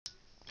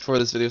Before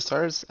this video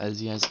starts,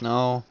 as you guys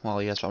know, well,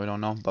 you guys probably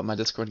don't know, but my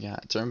Discord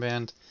got turn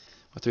banned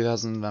with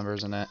 3,000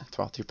 members in it,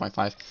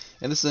 2.5,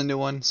 and this is a new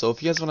one. So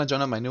if you guys want to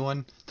join up my new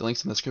one, the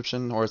link's in the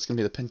description, or it's gonna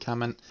be the pinned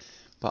comment.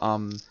 But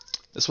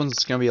this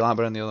one's gonna be a lot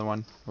better than the other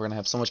one. We're gonna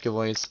have so much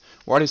giveaways.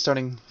 We're already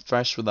starting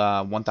fresh with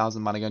a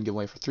 1,000 body gun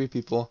giveaway for 3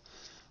 people.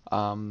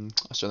 I'll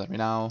show that right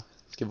now.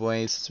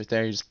 Giveaways, it's right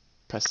there. You just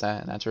press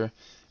that and enter.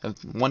 I have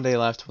 1 day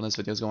left when this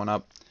video is going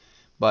up.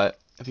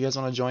 But if you guys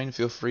want to join,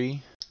 feel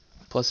free.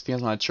 Plus, if you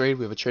guys want to trade,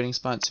 we have a trading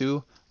spot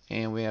too,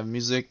 and we have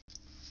music,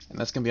 and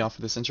that's gonna be all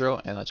for this intro.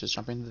 And let's just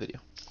jump into the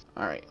video.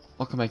 Alright,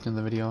 welcome back to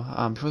the video.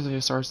 Before the video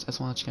starts, I just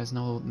want to let you guys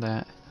know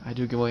that I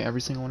do give away every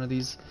single one of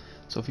these.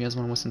 So if you guys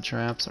want to win some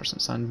traps or some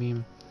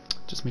sunbeam,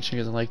 just make sure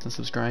you guys are liked and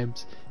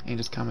subscribed, and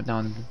just comment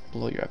down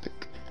below your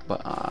epic.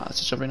 But let's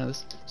just jump right into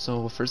this.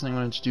 So first thing I'm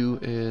going to do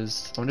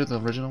is I'm going to do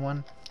the original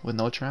one with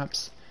no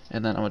traps,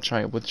 and then I'm going to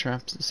try it with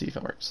traps to see if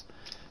it works.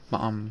 But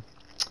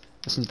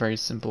this one's very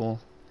simple.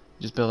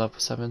 You just build up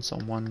 7, so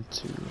 1,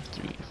 2,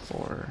 3,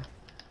 4,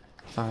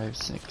 5,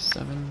 6,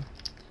 7,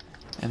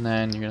 and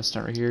then you're gonna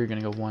start right here. You're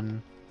gonna go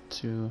 1,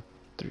 2,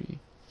 3,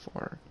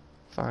 4,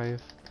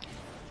 5.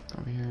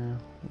 Over here,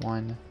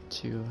 1,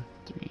 2,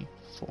 3,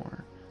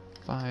 4,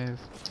 5.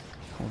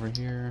 Over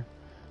here,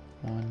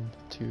 1,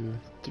 2,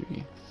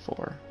 3,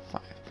 4,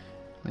 5.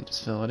 Then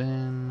just fill it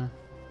in,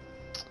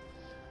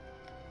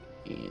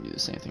 and do the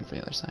same thing for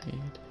the other side.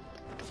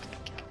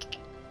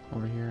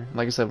 Over here,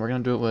 like I said, we're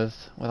gonna do it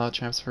without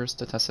traps first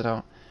to test it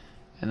out,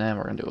 and then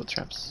we're gonna do it with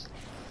traps.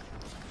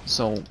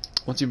 So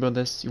once you build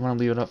this, you want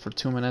to leave it up for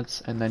 2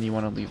 minutes, and then you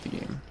want to leave the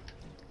game.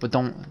 But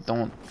don't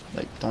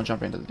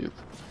jump into the dupe.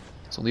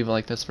 So leave it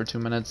like this for 2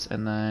 minutes,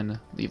 and then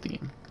leave the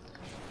game.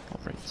 Oh,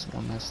 right, so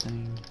one last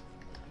thing.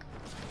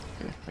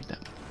 Okay, like that.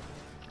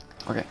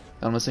 Okay, then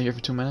I'm gonna stay here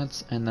for 2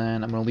 minutes, and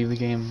then I'm gonna leave the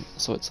game,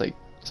 so it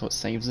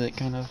saves it,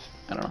 kind of.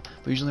 I don't know.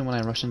 But usually when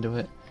I rush into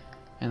it,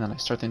 and then I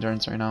start the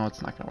endurance right now,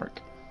 it's not gonna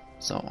work.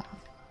 So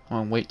I'm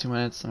gonna wait 2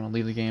 minutes, I'm gonna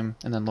leave the game,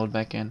 and then load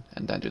back in,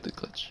 and then do the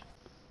glitch.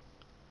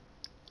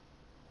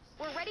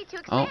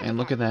 Oh, and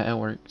look at that, it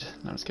worked.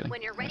 No, I'm just kidding.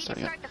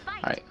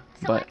 Alright,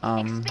 but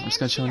I'm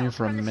just gonna chill in here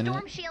for a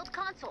minute.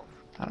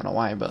 I don't know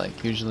why, but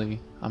like usually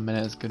a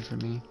minute is good for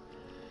me.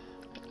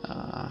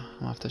 I'll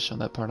have to show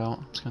that part out.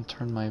 I'm just gonna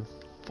turn my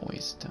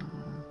voice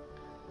down.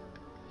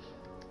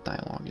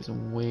 Dialogue is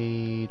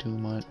way too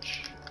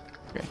much.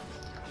 Okay,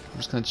 I'm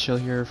just gonna chill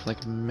here for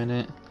like a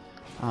minute.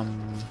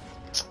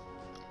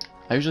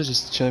 I usually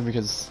just chill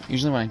because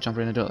usually when I jump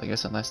right into it, like I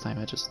said last time,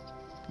 it just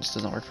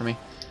doesn't work for me.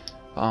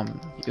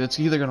 It's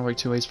either gonna work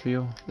 2 ways for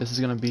you. This is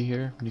gonna be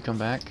here when you come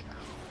back,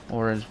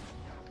 or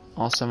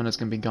all 7 is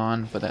gonna be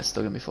gone, but that's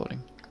still gonna be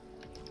floating.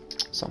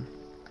 So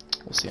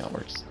we'll see how it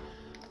works.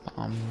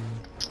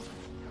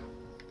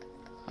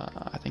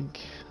 I think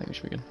we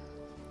should be good.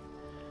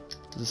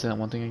 Does it say that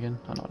one thing again?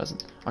 Oh no, it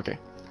doesn't. Okay.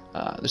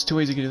 There's 2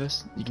 ways you can do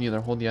this. You can either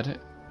hold the edit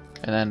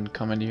and then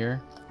come into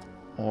here,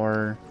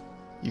 or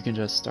you can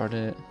just start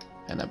it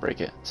and then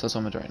break it. So that's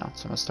what I'm gonna do right now.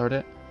 So I'm gonna start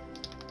it,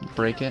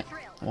 break it,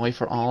 wait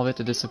for all of it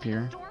to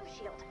disappear.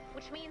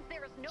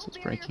 So it's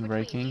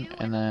breaking,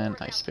 and then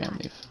I spam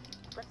leave.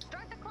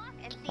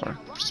 Or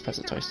just press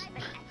it twice.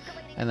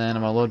 And then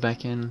I'm gonna load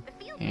back in,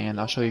 and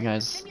I'll show you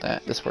guys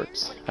that this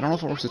works. I don't know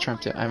if it works with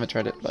Trump yet, I haven't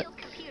tried it, but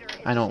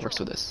I know it works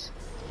with this.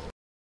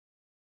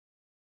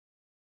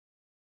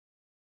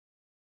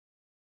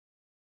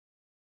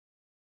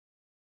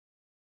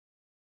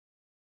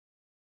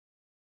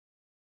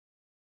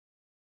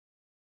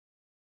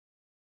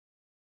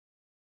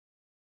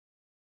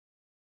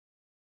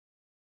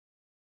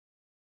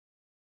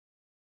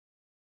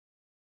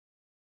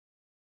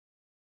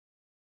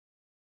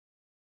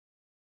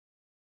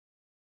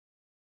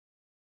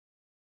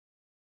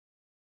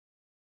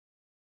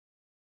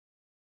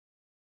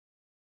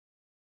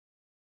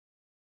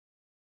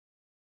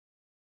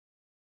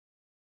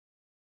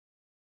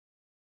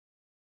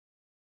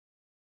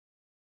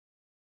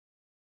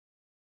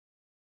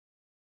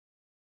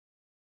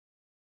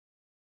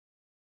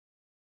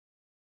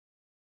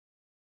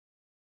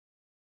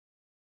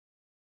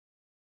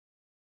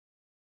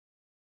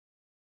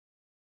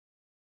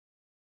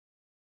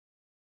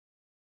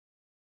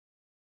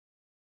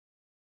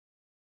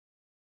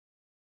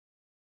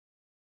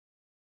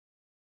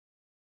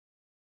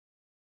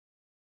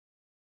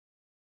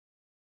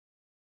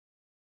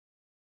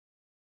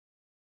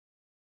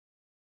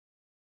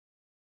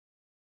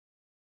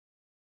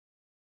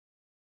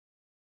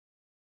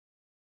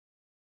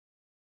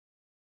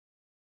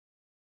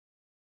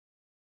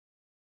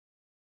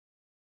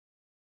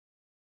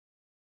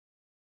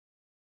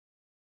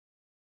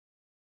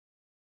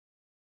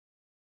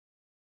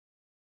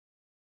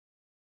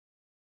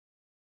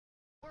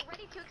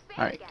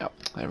 Alright, yep,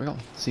 there we go.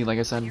 See, like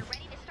I said,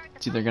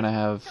 it's either gonna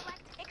have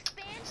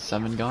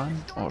 7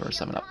 gone or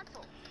 7 up.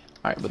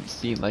 Alright, but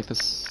see, like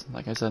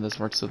I said, this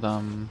works with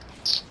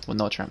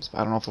no traps. But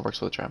I don't know if it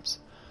works with traps.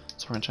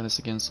 So we're gonna try this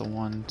again. So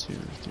 1, 2,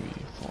 3,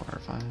 4,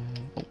 5,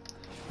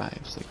 5,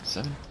 6,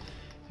 7,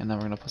 and then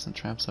we're gonna put some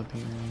traps up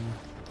here.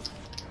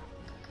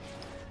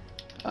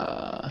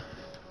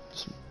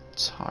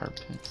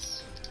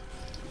 pits.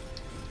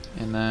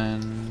 And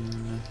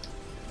then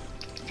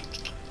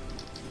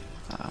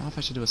I don't know if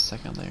I should do a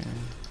second layer.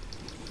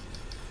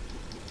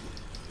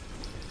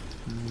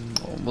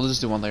 We'll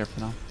just do one layer for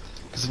now.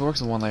 Because if it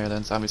works with one layer,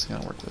 then it's obviously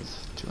going to work with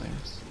 2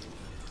 layers.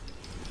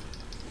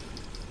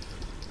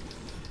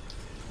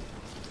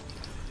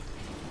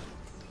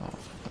 Oh,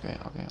 okay.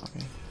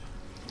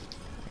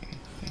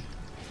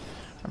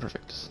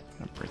 Perfect.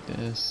 I'm gonna break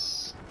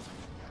this.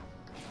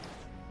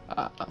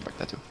 I'll break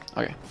that too.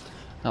 Okay.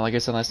 Now, like I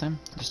said last time,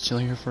 just chill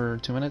here for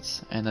 2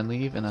 minutes, and then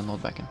leave, and then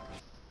load back in.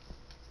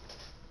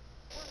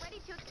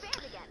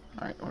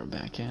 Alright, we're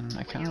back in.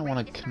 I kind of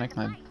want to connect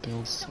my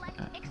builds to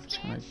that. I'm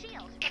just going to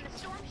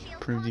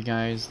prove to you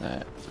guys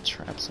that the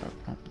traps are...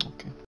 Oh,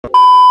 okay.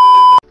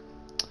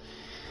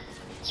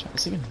 Let's try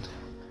this again.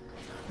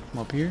 I'm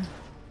up here.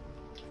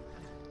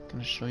 I'm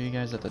going to show you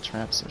guys that the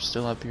traps are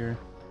still up here.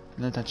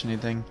 I'm not touching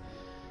anything.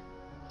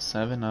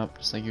 7 up,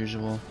 just like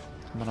usual.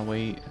 I'm going to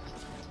wait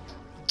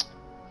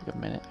like a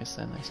minute, I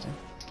said next time.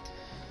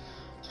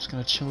 Just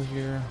going to chill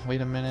here,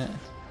 wait a minute.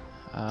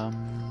 Yeah.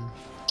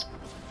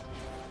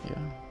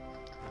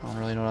 I don't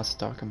really know what else to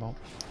talk about.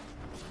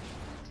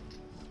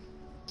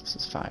 This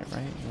is 5,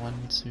 right? 1,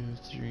 2,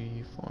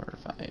 3, 4,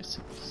 5,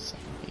 6,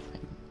 7, 8,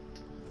 9.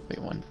 Wait,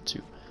 1,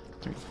 2,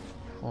 3,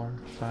 4,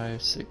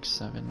 5, 6,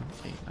 7,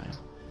 8, 9.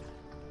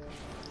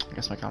 I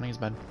guess my counting is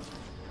bad.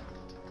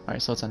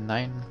 Alright, so it's a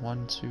 9.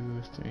 1,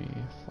 2, 3,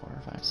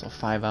 4, 5. So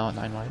 5 out,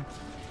 9 wide.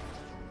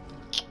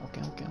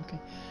 Okay.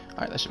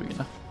 Alright, that should be good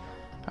enough.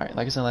 Alright,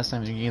 like I said last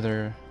time, you can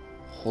either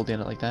hold it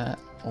like that,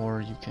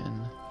 or you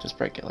can just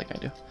break it like I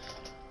do.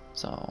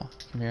 So,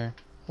 come here.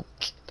 Oh,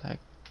 tag.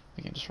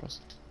 The game just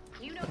froze.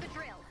 You know the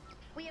drill.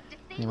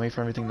 You wait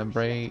for everything to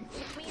break.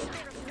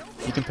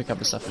 You can pick up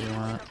the stuff you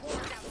want.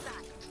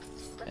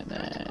 And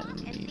then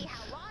leave.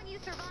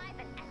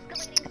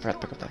 I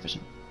forgot to pick up that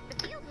vision.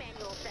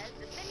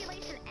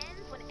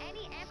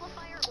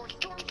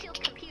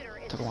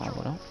 Took a while to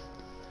load out.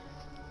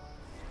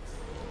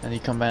 And you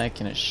come back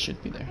and it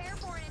should be there.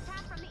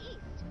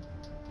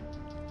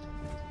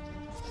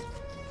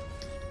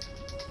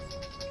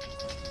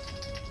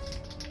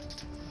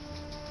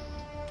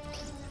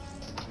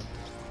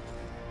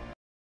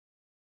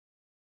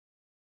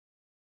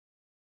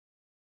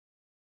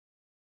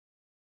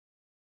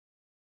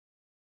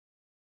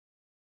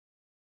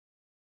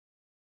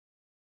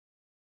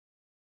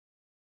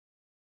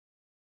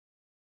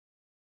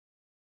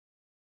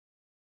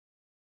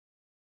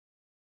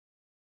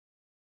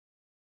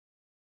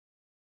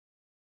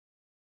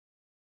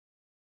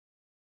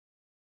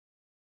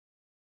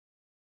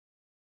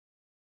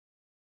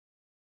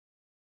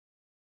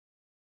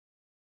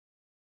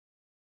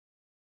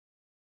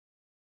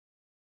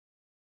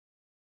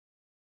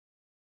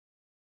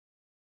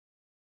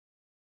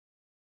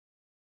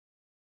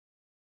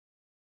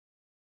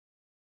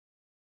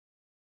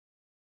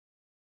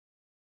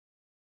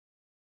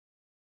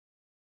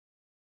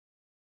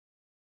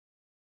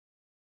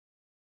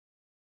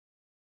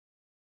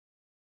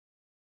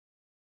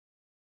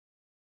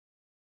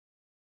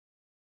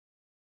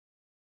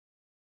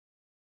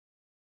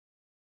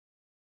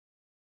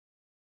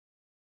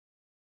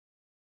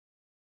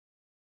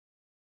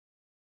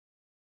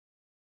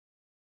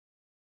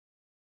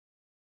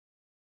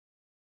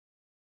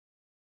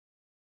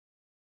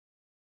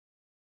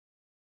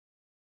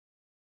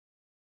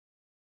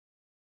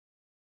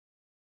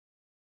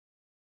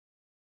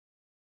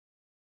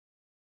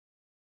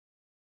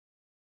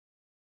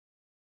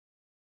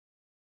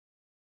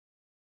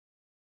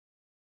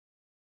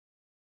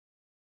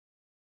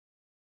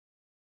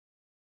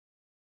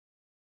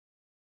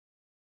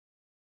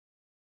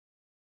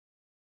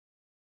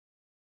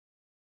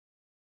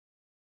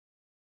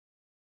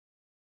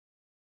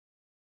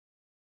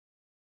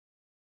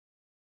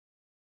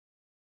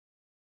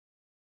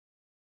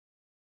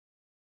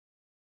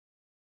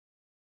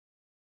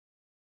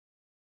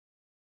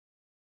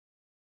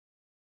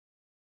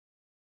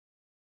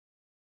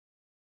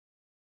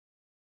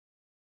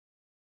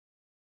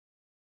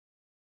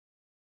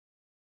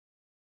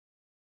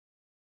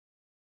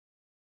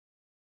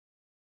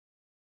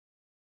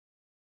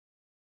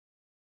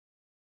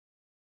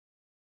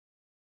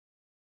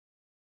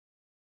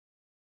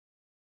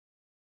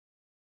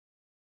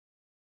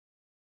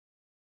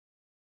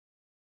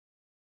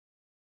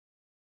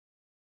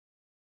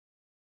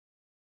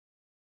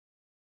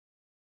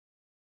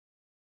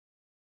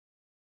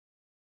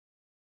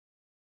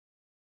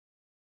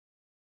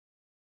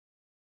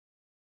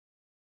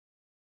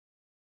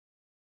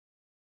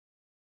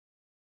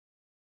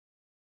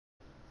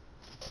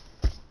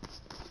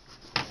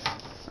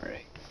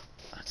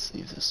 See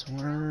if this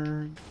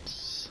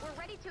works.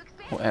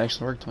 Oh, it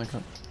actually worked. Oh my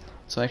god.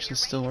 So it actually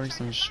still works.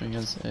 Let me show you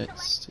guys. It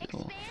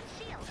still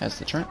has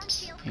the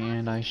traps,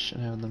 and I should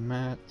have the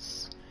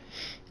mats.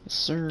 Yes,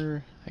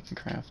 sir. I can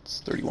craft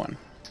 31.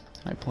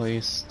 I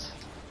placed.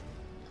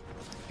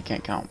 I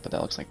can't count, but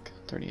that looks like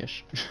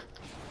 30-ish.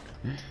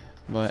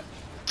 But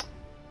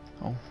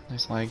oh,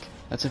 nice lag.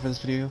 That's it for this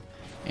video,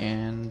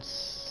 and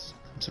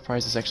I'm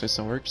surprised this actually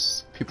still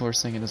works. People are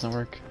saying it doesn't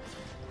work.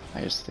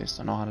 They just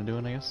don't know how to do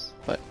it, I guess.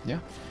 But yeah,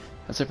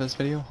 that's it for this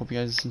video. Hope you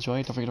guys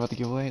enjoyed. Don't forget about the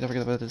giveaway. Don't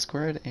forget about the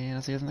Discord. And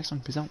I'll see you guys in the next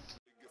one. Peace out.